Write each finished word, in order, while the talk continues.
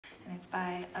it's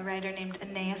by a writer named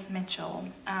Anais Mitchell.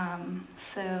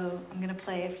 So I'm going to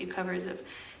play a few covers of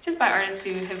just by artists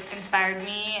who have inspired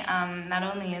me, not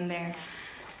only in their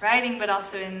writing but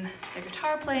also in their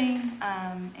guitar playing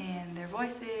and their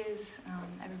voices,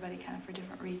 everybody kind of for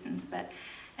different reasons. But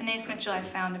Anais Mitchell I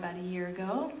found about a year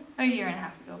ago, or a year and a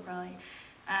half ago probably,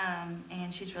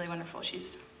 and she's really wonderful.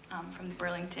 She's from the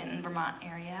Burlington, Vermont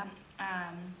area,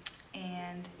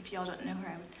 and if y'all don't know her,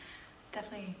 I would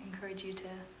definitely encourage you to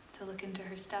look into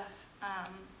her stuff.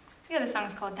 Yeah, the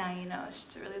song's called Now You Know. It's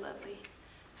just a really lovely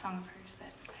song of hers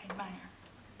that I admire.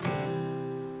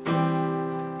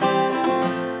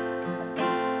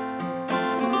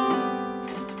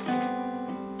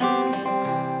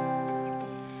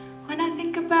 When I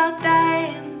think about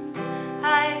dying,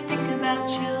 I think about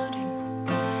children.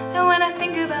 And when I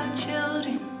think about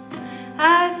children,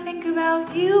 I think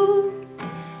about you.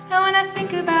 And when I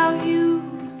think about you,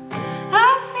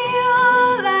 I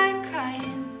feel like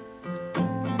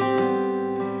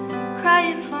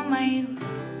crying for my youth.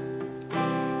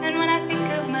 And when I think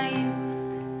of my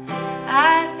youth,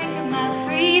 I think of my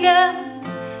freedom.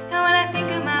 And when I think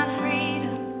of my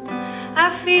freedom, I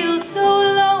feel so